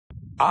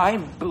I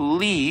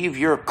believe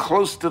you're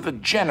close to the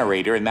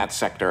generator in that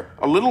sector.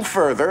 A little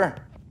further.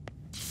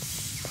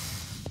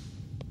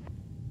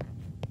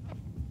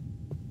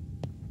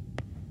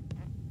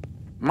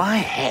 My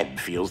head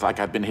feels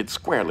like I've been hit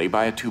squarely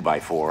by a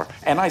 2x4,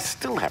 and I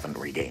still haven't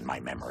regained my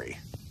memory.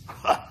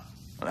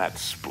 That's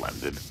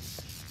splendid.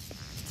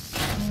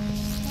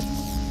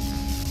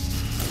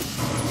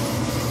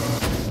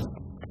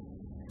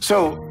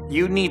 So,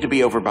 you need to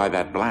be over by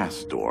that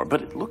blast door,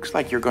 but it looks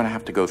like you're going to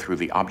have to go through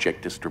the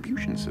object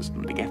distribution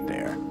system to get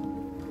there.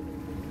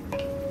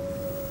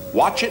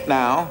 Watch it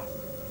now.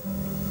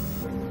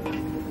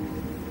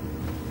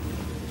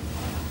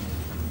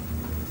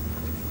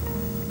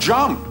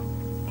 Jump!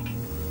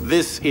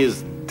 This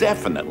is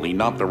definitely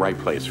not the right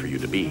place for you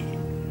to be.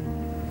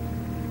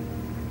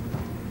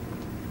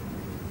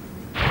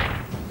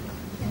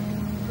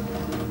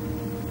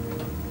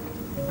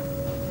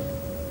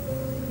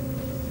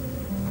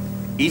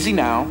 Easy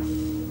now.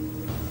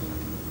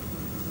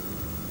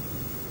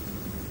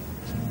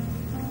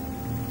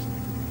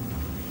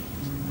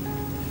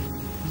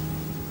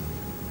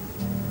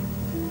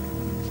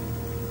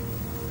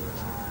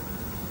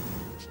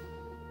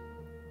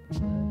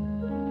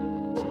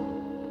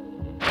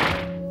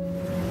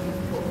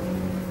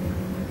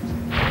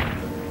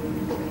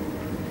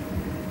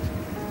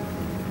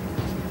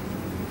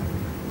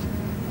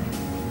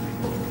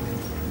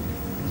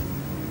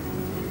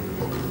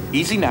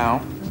 Easy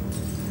now.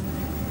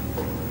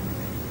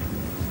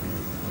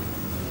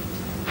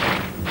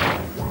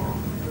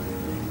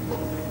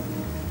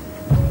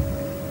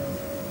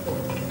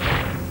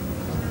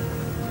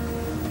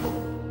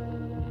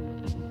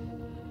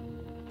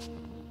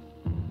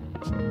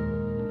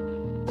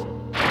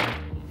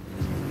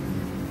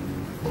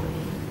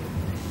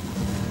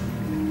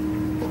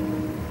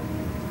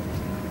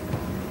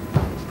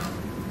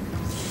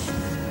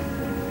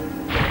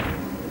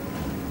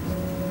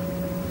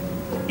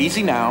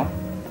 Easy now.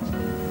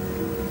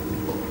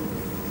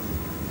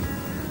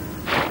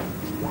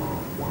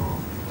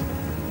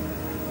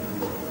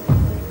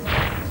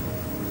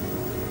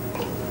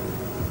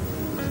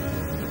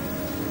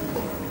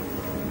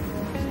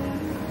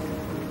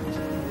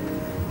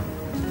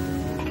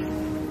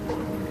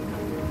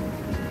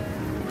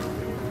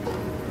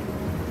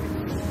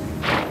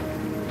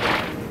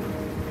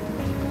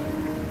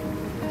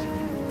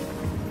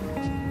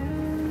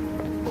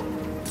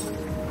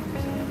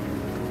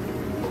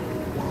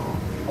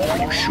 Are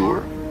you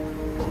sure?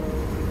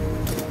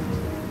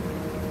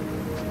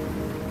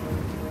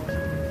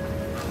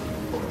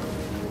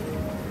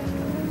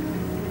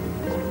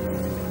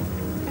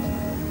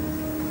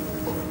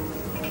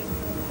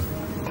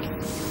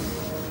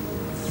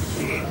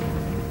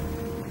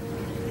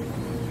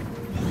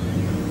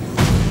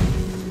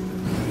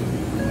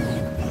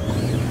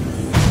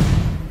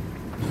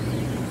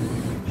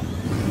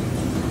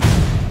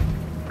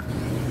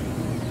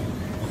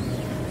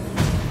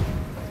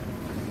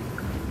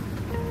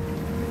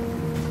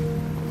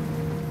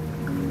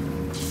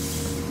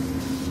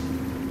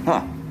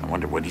 Huh, I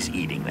wonder what he's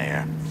eating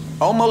there.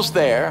 Almost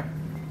there.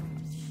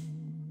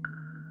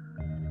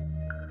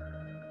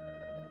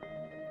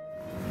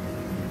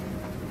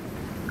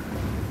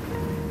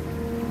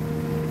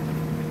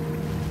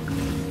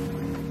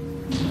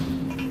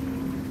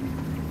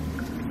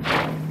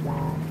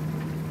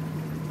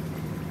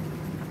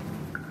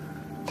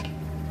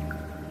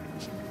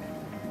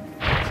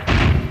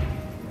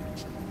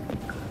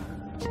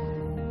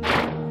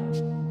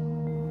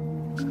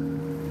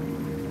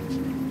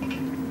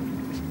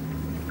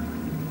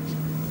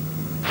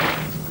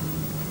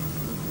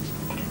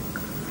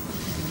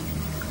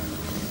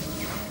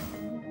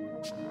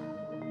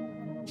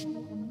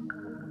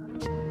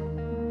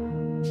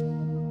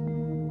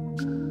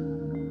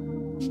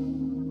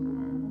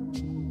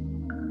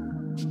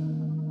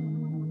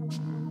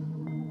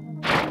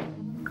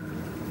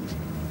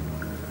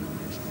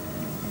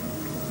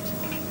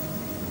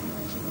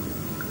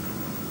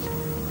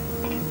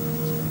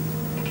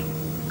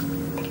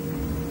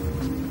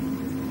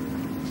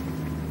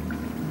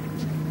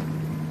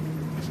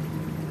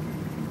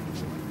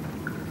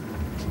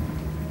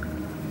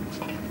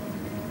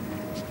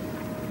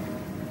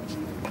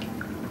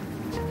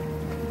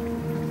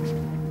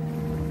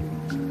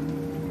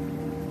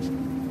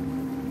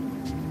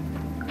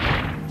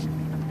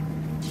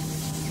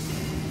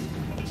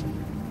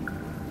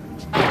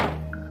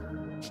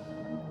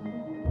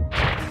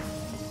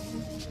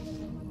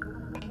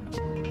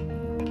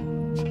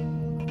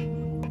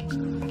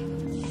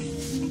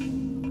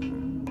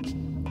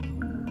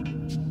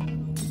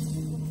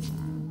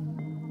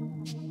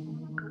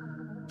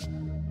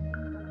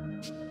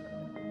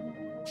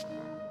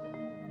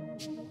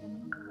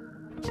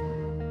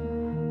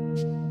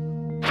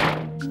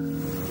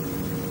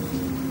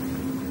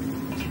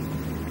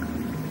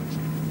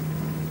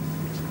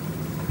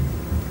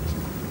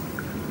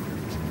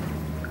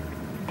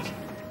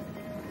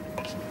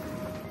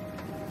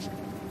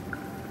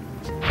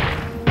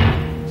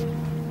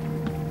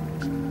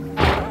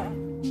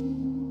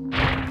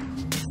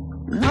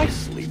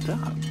 Nicely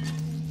done.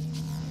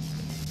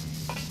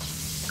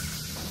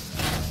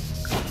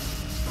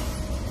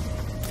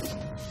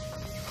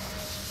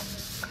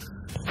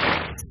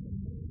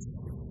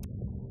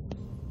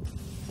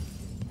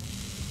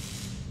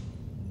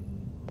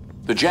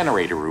 The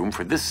generator room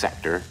for this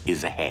sector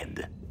is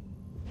ahead.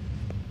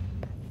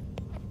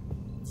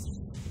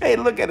 Hey,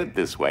 look at it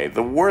this way.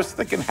 The worst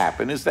that can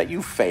happen is that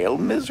you fail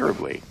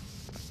miserably.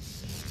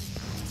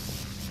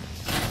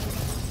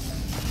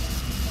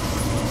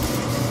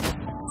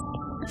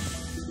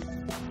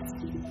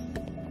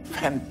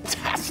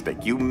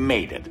 Fantastic, you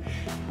made it.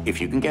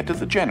 If you can get to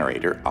the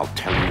generator, I'll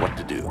tell you what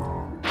to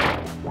do.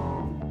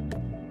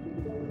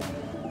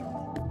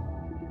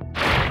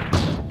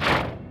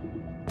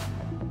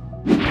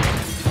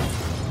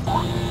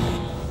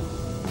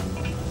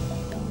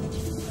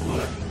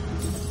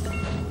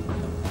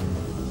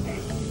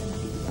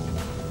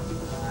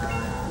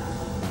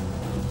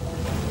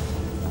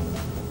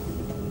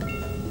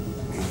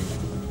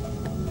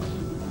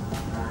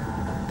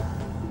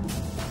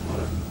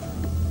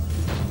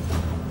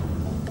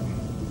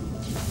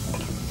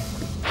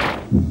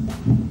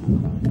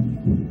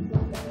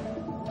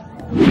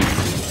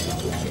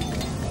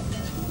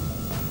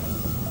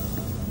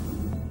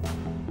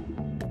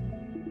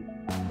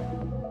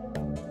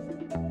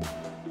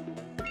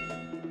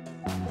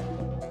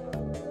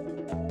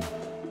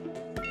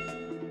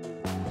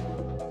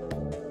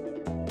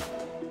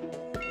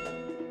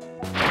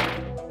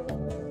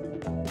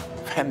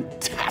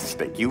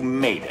 Fantastic, you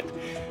made it.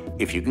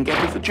 If you can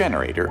get to the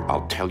generator,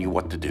 I'll tell you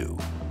what to do.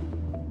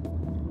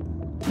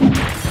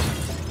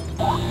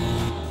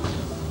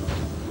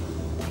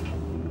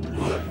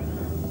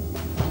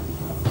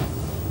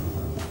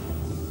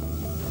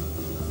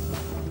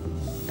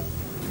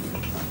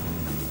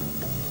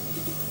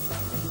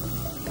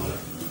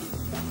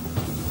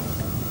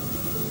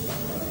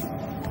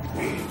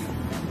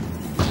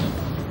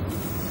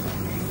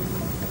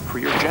 For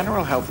your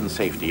general health and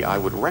safety, I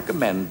would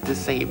recommend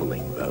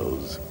disabling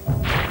those.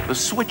 The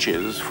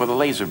switches for the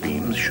laser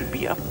beams should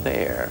be up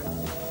there,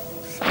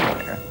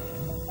 somewhere.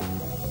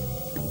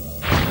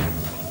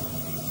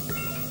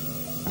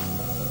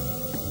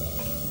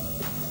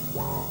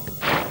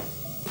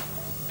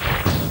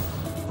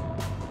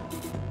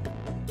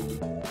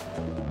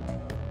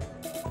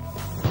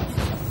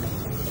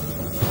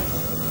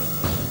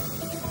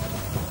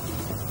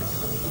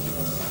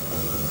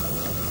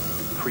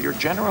 For your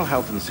general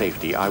health and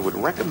safety, I would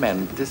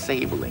recommend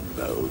disabling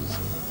those.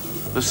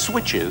 The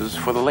switches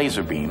for the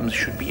laser beams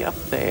should be up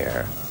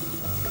there,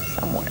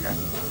 somewhere.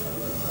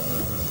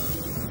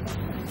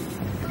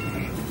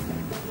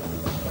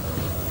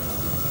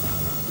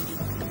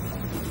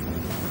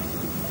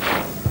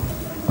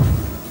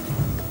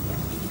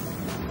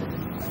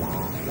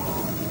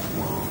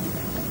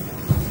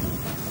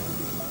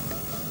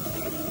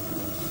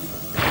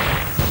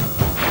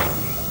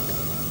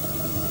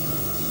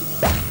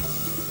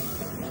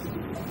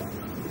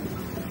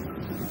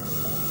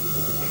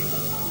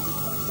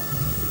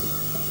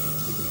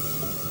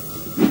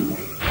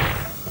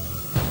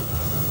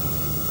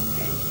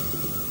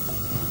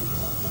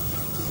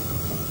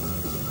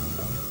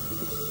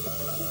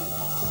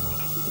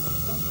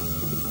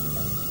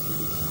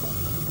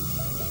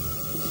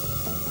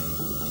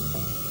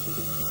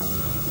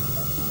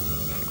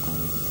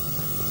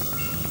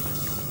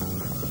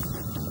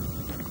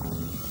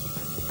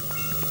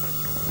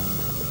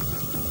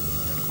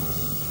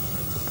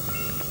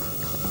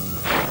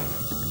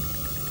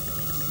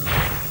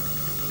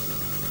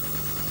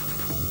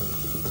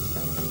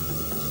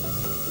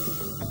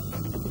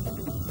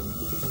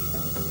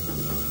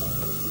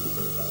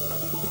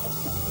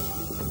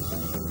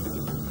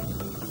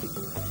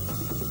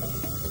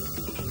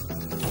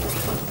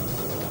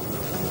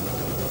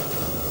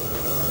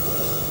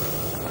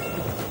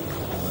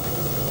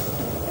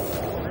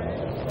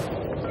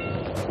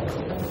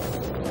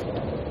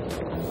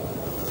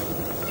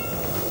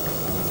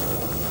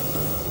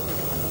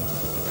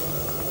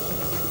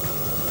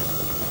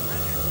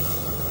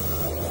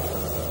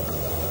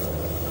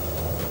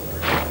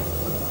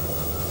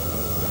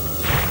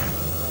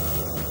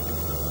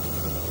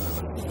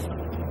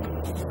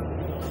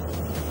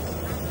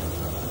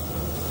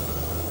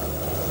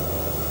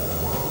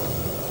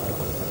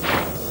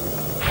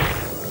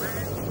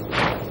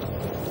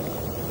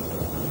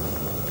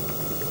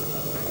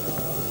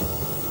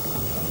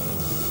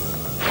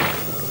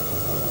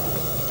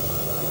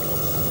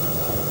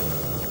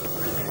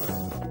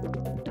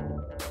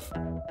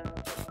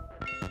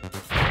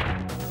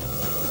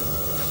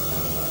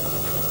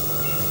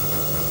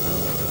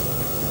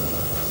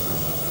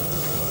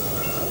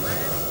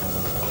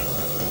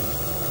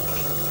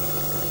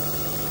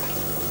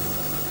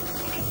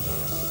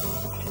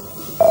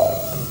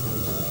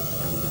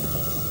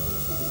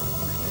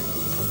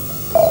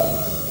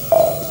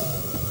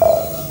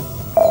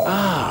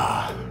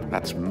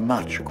 That's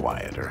much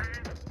quieter.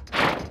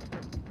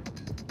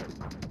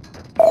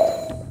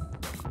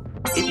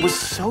 It was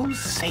so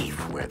safe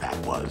where that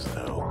was,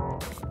 though.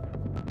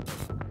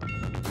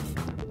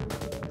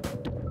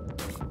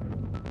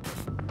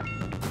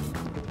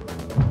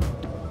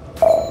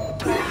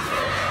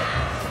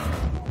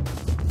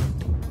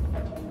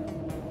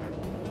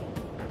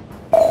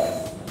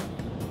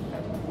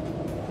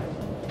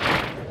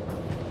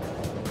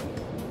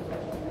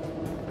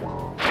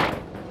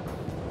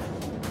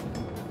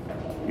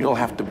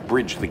 have to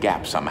bridge the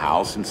gap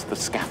somehow since the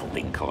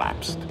scaffolding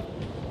collapsed.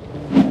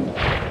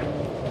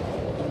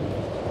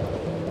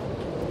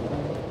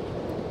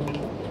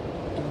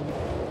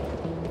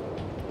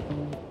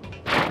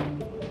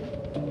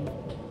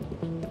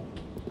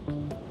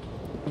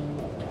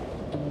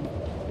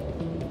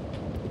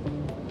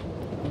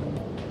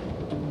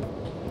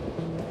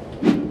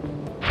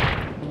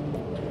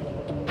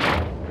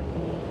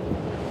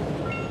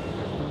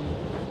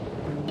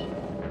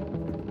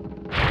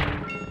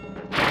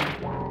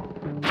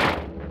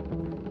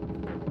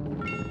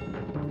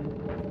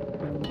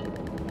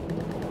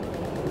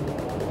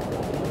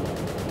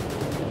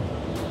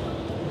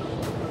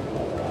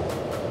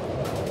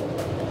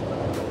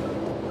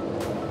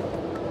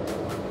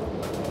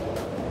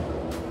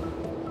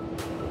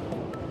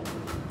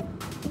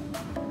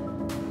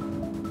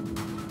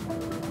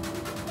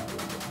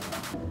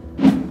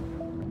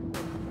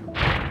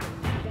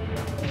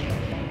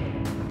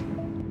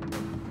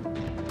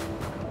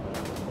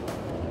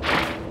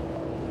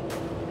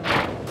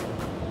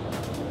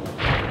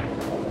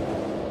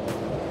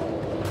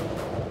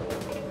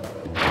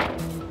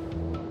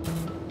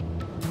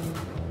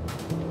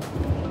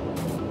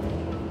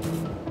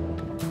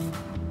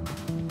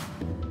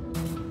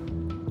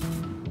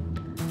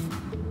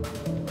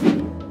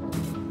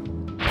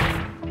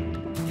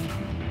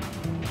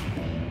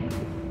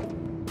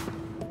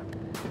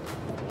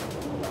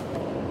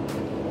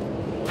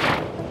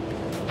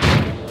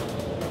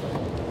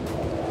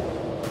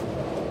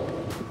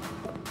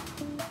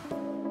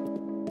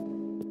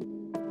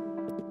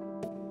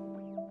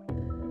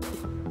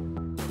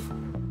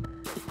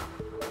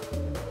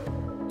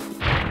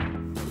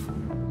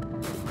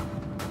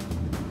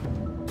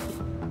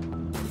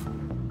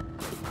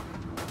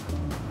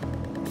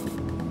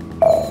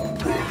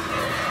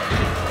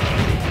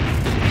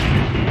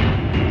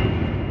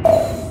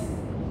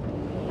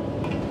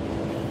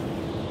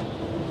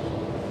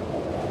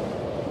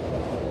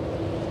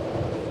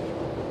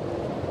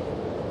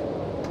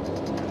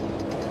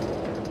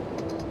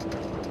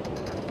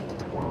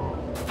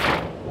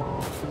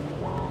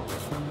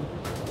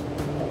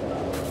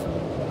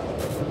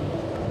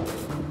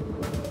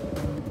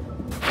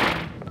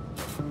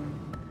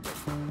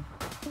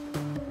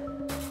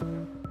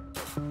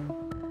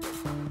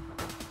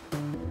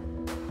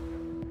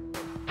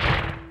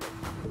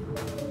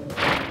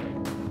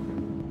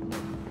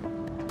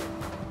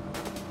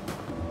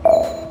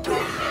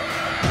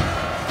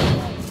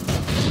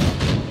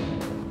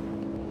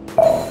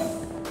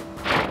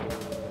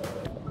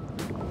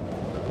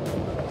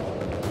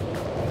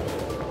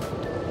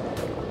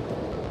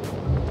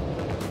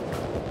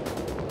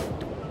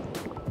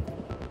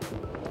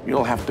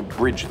 You'll have to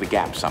bridge the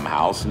gap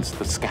somehow since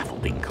the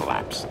scaffolding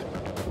collapsed.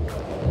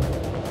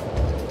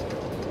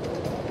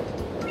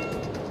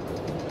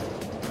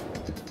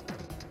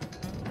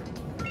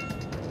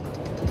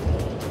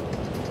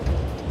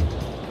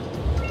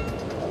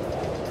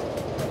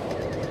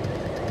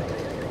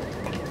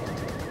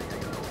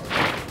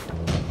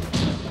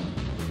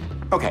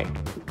 Okay,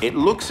 it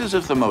looks as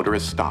if the motor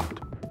has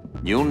stopped.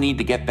 You'll need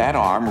to get that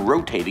arm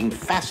rotating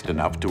fast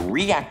enough to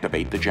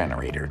reactivate the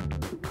generator.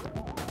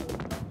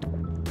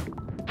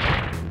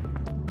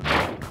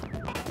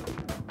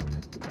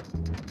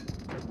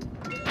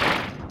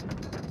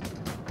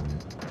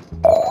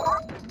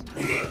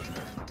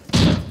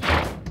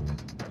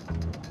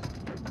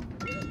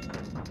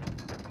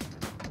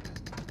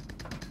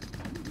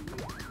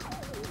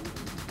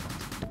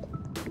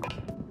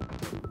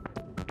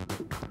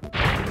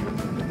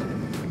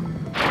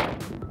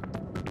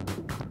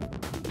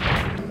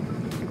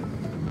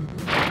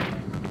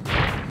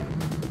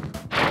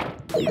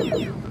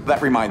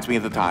 That reminds me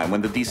of the time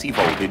when the DC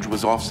voltage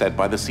was offset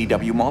by the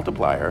CW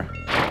multiplier.